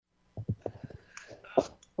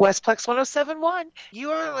Westplex 1071. You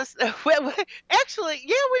are listening. Actually,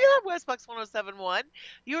 yeah, we are Westplex 1071.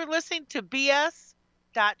 You're listening to BS.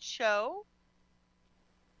 Show.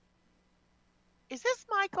 Is this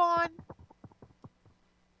mic on?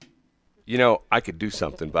 I could do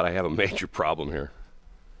something, but I have a major problem here.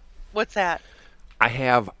 What's that? I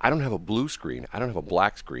don't have a blue screen. I don't have a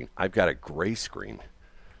black screen. I've got a gray screen.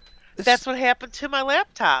 That's what happened to my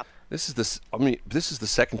laptop. This is the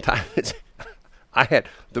second time I had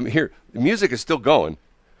the music is still going.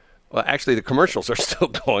 Well, actually, the commercials are still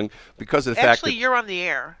going because of the fact that Actually, you're on the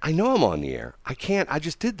air. I know I'm on the air. I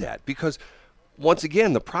just did that because once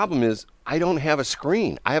again, the problem is I don't have a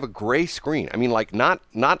screen. I have a gray screen. I mean, like not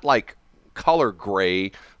like color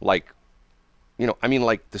gray, like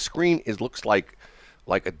like the screen looks like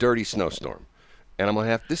a dirty snowstorm. And I'm gonna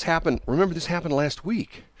have this happen. Remember, this happened last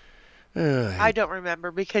week. I don't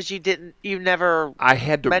remember because you never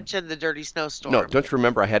mentioned the dirty snowstorm. No, don't you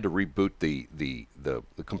remember I had to reboot the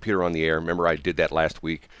computer on the air? Remember I did that last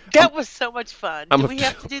week? That was so much fun. Do we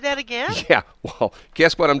have to do that again? Yeah, well,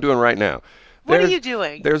 guess what I'm doing right now? What are you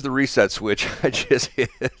doing? There's the reset switch I just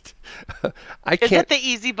hit. Is that the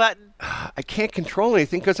easy button? I can't control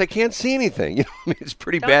anything because I can't see anything. It's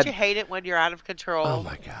pretty bad. Don't you hate it when you're out of control? Oh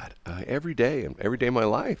my God! Every day of my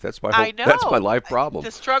life. That's my I know. That's my life problem.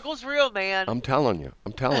 The struggle's real, man. I'm telling you.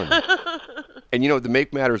 And to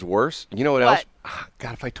make matters worse, you know what else?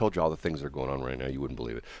 God, if I told you all the things that are going on right now, you wouldn't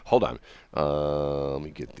believe it. Hold on. Let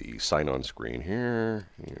me get the sign-on screen here.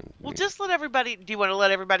 Well, just let everybody. Do you want to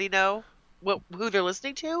let everybody know who they're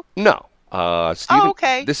listening to? No. Steven,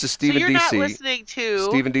 okay. This is Stephen so you're DC. Not listening to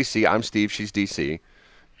Stephen DC. I'm Steve. She's DC.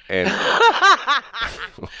 And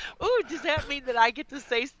ooh, does that mean that I get to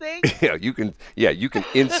say things? Yeah, you can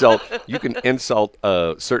insult. You can insult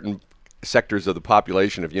certain sectors of the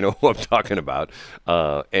population if you know who I'm talking about.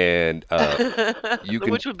 You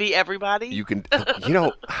can, which would be everybody. You can.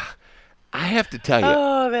 I have to tell you.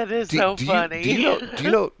 Oh, that is so funny.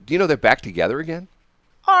 Do you know they're back together again?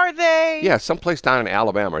 Are they? Yeah, someplace down in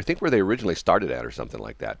Alabama. I think where they originally started at or something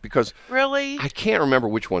like that. Because really, I can't remember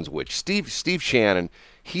which one's which. Steve Shannon,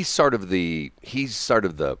 he's sort of the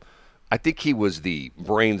I think he was the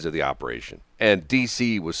brains of the operation. And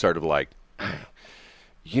DC was sort of like,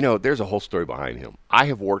 there's a whole story behind him. I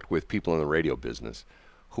have worked with people in the radio business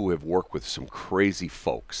who have worked with some crazy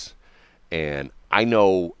folks. And I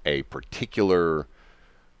know a particular,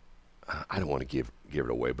 I don't want to give it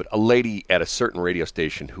away, but a lady at a certain radio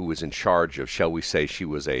station who was in charge of, shall we say, she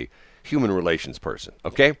was a human relations person,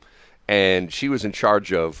 okay? And she was in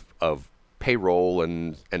charge of payroll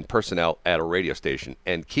and personnel at a radio station.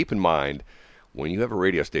 And keep in mind, when you have a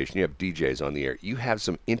radio station, you have DJs on the air, you have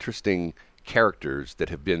some interesting characters that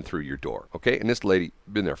have been through your door, okay? And this lady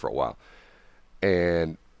been there for a while.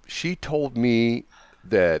 And she told me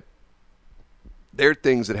that there are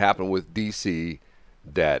things that happen with DC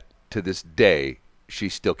that to this day she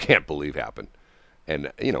still can't believe happened.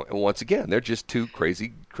 And and once again, they're just two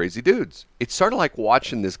crazy dudes. It's sort of like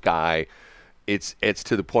watching this guy. It's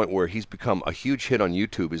to the point where he's become a huge hit on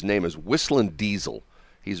YouTube. His name is Whistlin' Diesel.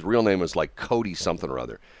 His real name is like Cody something or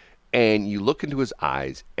other. And you look into his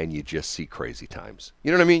eyes and you just see crazy times.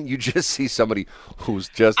 You know what I mean? You just see somebody who's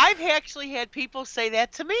just. I've actually had people say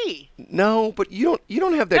that to me. No, but you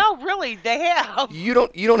don't have that. No, really, they have. You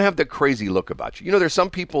don't have that crazy look about you. There's some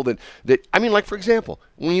people that I mean, like for example,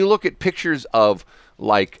 when you look at pictures of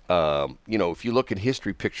like if you look at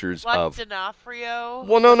history pictures like of D'Onofrio.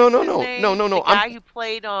 Well, no. The guy who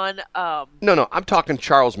played on No, I'm talking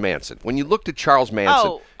Charles Manson. When you looked at Charles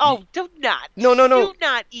Manson. Do not. No. Do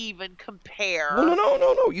not even compare.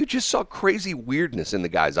 No. You just saw crazy weirdness in the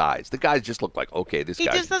guy's eyes. The guy just looked like, okay, this guy. He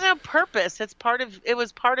just does it on purpose. It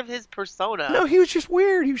was part of his persona. No, he was just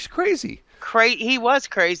weird. He was crazy. He was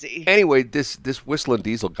crazy. Anyway, this Whistling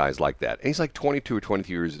Diesel guy's like that. And he's like 22 or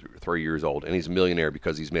 23 years old, and he's a millionaire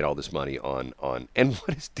because he's made all this money on. And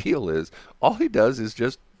what his deal is, all he does is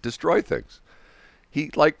just destroy things. He,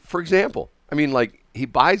 like, for example, I mean, like, he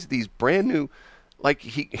buys these brand new, like,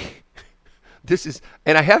 this is,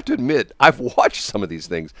 and I have to admit, I've watched some of these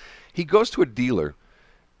things. He goes to a dealer,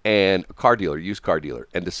 and a car dealer, used car dealer,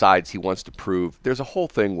 and decides he wants to prove, there's a whole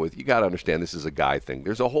thing with, you got to understand this is a guy thing.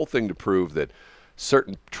 There's a whole thing to prove that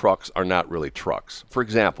certain trucks are not really trucks. For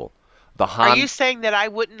example, the Honda. Are you saying that I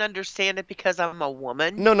wouldn't understand it because I'm a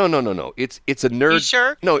woman? No. It's a nerd. You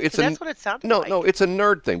sure? No, that's what it sounds like. No, it's a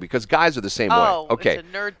nerd thing because guys are the same way. Okay. It's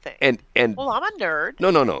a nerd thing. And well, I'm a nerd.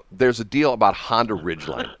 No. There's a deal about Honda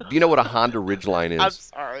Ridgeline. Do you know what a Honda Ridgeline is? I'm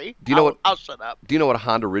sorry. Do you know I'll shut up. Do you know what a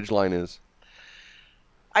Honda Ridgeline is?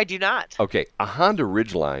 I do not. Okay, a Honda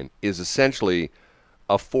Ridgeline is essentially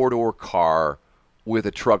a four-door car with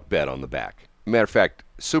a truck bed on the back. Matter of fact,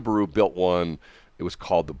 Subaru built one. It was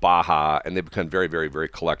called the Baja, and they become very, very, very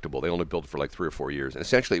collectible. They only built it for like 3 or 4 years. And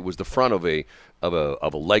essentially, it was the front of a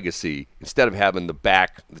Legacy. Instead of having the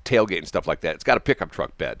back, the tailgate, and stuff like that, it's got a pickup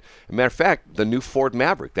truck bed. As a matter of fact, the new Ford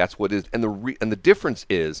Maverick, that's what it is. And the difference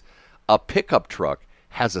is, a pickup truck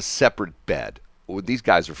has a separate bed. Well, these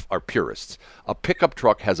guys are purists. A pickup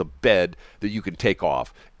truck has a bed that you can take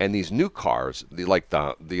off, and these new cars, like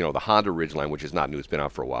the Honda Ridgeline, which is not new, it's been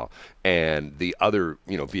out for a while, and the other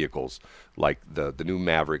vehicles like the new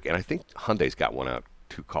Maverick, and I think Hyundai's got one out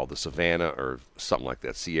too called the Savannah or something like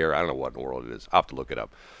that, Sierra. I don't know what in the world it is. I'll have to look it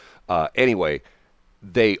up. Anyway,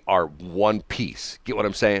 they are one piece. Get what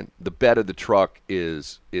I'm saying? The bed of the truck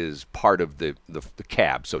is part of the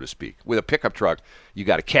cab, so to speak. With a pickup truck, you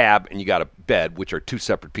got a cab and you got a bed, which are two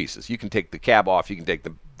separate pieces. You can take the cab off, you can take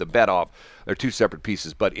the bed off. They're two separate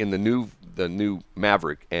pieces. But in the new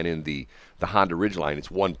Maverick and in the Honda Ridgeline, it's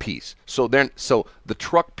one piece. So the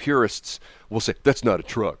truck purists will say that's not a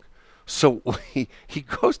truck. So he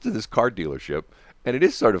goes to this car dealership, and it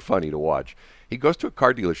is sort of funny to watch. He goes to a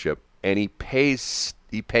car dealership, and he pays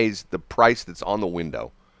the price that's on the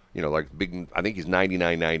window. Like big. I think he's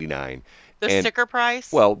 $99.99. The sticker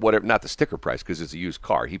price? Well, whatever, not the sticker price because it's a used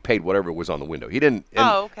car. He paid whatever was on the window. He didn't.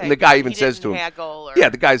 Oh, okay. And the guy even says to him, haggle or... "Yeah."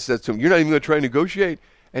 The guy says to him, "You're not even going to try and negotiate."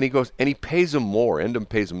 And he goes, and he pays him more. Endem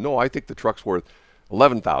pays him, "No, I think the truck's worth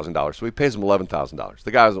 $11,000." So he pays him $11,000.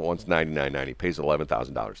 The guy doesn't want $99.90. He pays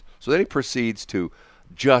 $11,000. So then he proceeds to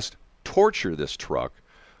just torture this truck,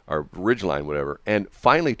 or Ridgeline, whatever, and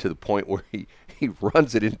finally to the point where he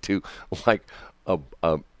runs it into like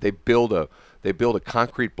they build a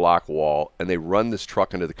concrete block wall, and they run this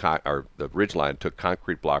truck into the Ridgeline to a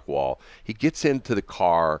concrete block wall. He gets into the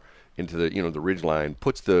car, into the the Ridgeline,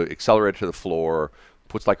 puts the accelerator to the floor,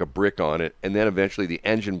 puts like a brick on it, and then eventually the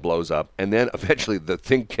engine blows up, and then eventually the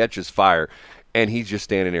thing catches fire, and he's just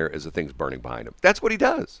standing there as the thing's burning behind him. That's what he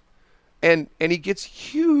does, and he gets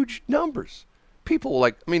huge numbers. People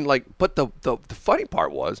but the funny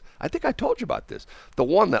part was, I think I told you about this. The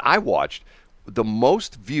one that I watched, the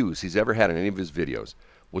most views he's ever had in any of his videos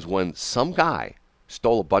was when some guy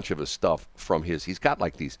stole a bunch of his stuff from his. He's got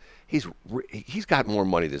like these. He's got more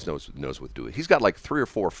money than knows what to do. He's got like 3 or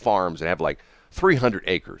 4 farms and have like 300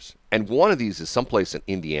 acres, and one of these is someplace in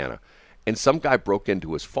Indiana, and some guy broke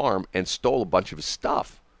into his farm and stole a bunch of his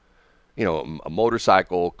stuff. A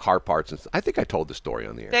motorcycle, car parts, and I think I told the story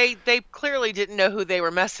on the air. They clearly didn't know who they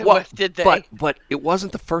were messing with, did they? But it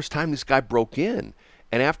wasn't the first time this guy broke in.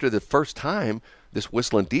 And after the first time, this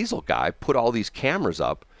Whistling Diesel guy put all these cameras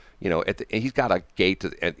up. He's got a gate,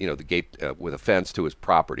 the gate with a fence to his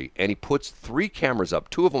property, and he puts 3 cameras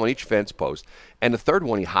up, 2 of them on each fence post, and the third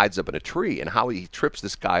one he hides up in a tree. And how he trips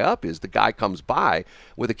this guy up is the guy comes by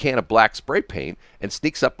with a can of black spray paint and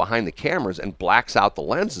sneaks up behind the cameras and blacks out the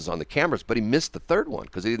lenses on the cameras, but he missed the third one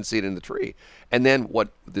because he didn't see it in the tree. And then what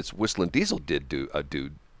this Whistling Diesel did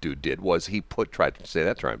was he tried to say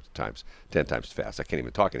that 10 times fast. I can't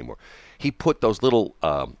even talk anymore. He put those little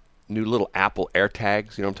new little Apple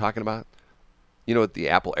AirTags. You know what I'm talking about? You know what the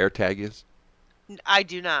Apple AirTag is? I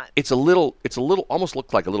do not. It's a little, almost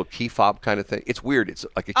looks like a little key fob kind of thing. It's weird. It's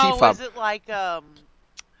like a key fob. Oh, is it like,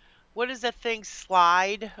 what is that thing,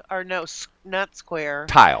 slide? Or no, not square.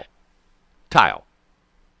 Tile.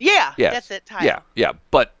 Yeah, yes. That's it, tile. Yeah.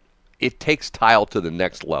 But it takes tile to the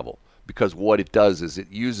next level, because what it does is it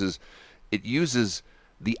uses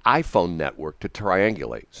the iPhone network to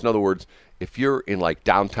triangulate. So in other words, if you're in like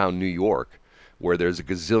downtown New York, where there's a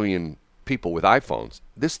gazillion people with iPhones,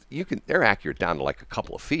 they're accurate down to like a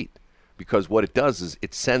couple of feet, because what it does is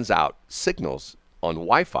it sends out signals on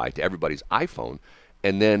Wi-Fi to everybody's iPhone,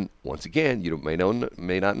 and then once again, you may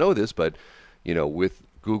not know this, but with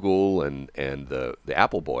Google and the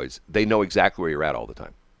Apple boys, they know exactly where you're at all the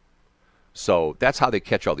time. So that's how they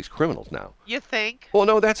catch all these criminals now. You think? Well,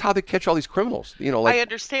 no, that's how they catch all these criminals. I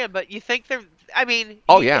understand, but you think they're... I mean,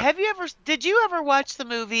 yeah. Did you ever watch the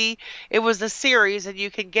movie? It was a series, and you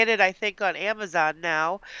can get it, I think, on Amazon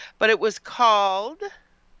now. But it was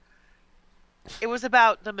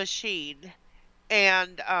about the machine,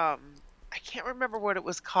 and I can't remember what it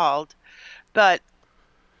was called, but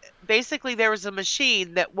basically there was a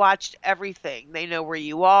machine that watched everything. They know where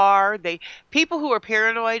you are. People who are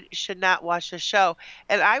paranoid should not watch the show.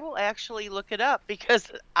 And I will actually look it up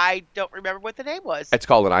because I don't remember what the name was. It's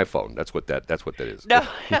called an iPhone. That's what that is. No.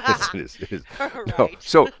 Yes, it is. Right. No.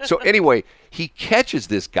 So anyway, he catches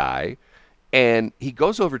this guy, and he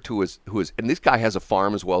goes over to and this guy has a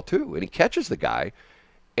farm as well too, and he catches the guy,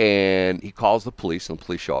 and he calls the police, and the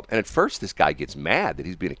police show up. And at first this guy gets mad that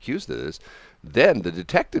he's being accused of this. Then the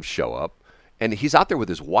detectives show up, And he's out there with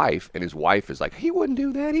his wife, and his wife is like, he wouldn't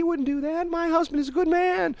do that. He wouldn't do that. My husband is a good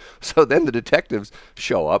man. So then the detectives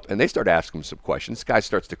show up, and they start asking him some questions. This guy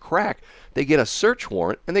starts to crack. They get a search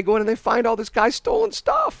warrant, and they go in and they find all this guy's stolen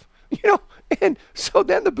stuff. And so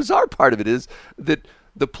then the bizarre part of it is that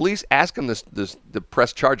the police ask him the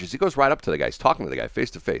press charges. He goes right up to the guy. He's talking to the guy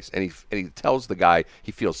face to face, and he tells the guy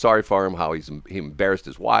he feels sorry for him, how he embarrassed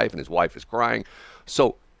his wife, and his wife is crying.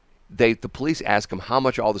 So the police ask him how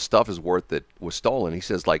much all the stuff is worth that was stolen. He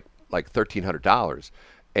says like $1,300,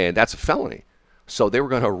 and that's a felony. So they were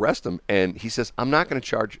going to arrest him, and he says, I'm not going to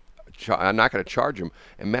charge him.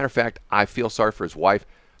 And matter of fact, I feel sorry for his wife.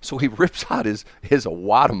 So he rips out his a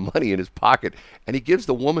wad of money in his pocket, and he gives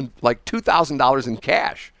the woman like $2,000 in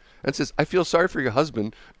cash and says, I feel sorry for your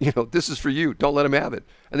husband. This is for you. Don't let him have it.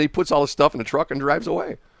 And then he puts all his stuff in the truck and drives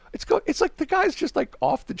away. It's like the guy's just like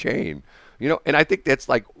off the chain, and I think that's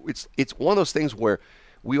like, it's one of those things where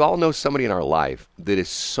we all know somebody in our life that is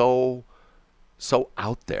so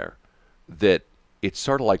out there that it's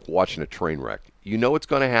sort of like watching a train wreck. You know what's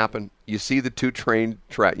going to happen. You see the two train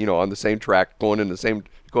track, on the same track, going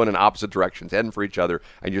in opposite directions, heading for each other,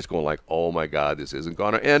 and you're just going like, oh my God, this isn't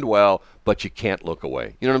going to end well, but you can't look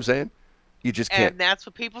away. You know what I'm saying? You just can't. And that's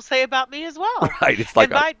what people say about me as well. Right. It's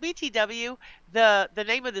like and by BTW, the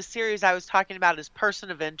name of the series I was talking about is Person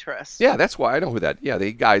of Interest. Yeah, that's why I know who that. Yeah,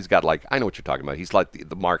 the guy's got like, I know what you're talking about. He's like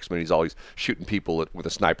the marksman. He's always shooting people with a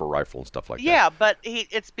sniper rifle and stuff like that. Yeah, but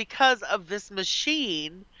it's because of this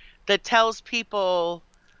machine that tells people,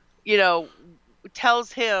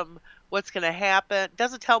 tells him what's going to happen.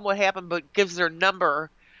 Doesn't tell them what happened, but gives their number,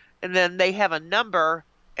 and then they have a number.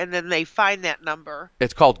 And then they find that number.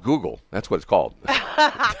 It's called Google. That's what it's called.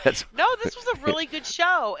 No, this was a really good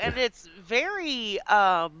show, and it's very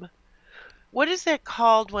what is it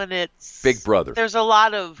called when it's Big Brother? There's a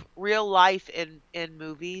lot of real life in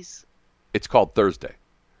movies. It's called Thursday.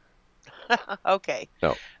 Okay.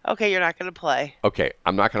 No. Okay, you're not going to play. Okay,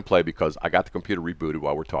 I'm not going to play because I got the computer rebooted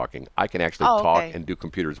while we're talking. I can actually talk and do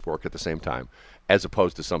computer's work at the same time, as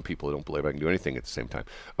opposed to some people who don't believe I can do anything at the same time.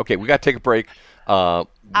 Okay, we got to take a break.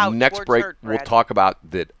 Next break, we'll talk about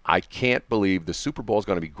that. I can't believe the Super Bowl is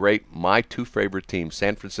going to be great. My two favorite teams,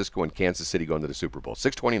 San Francisco and Kansas City, going to the Super Bowl.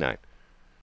 6:29.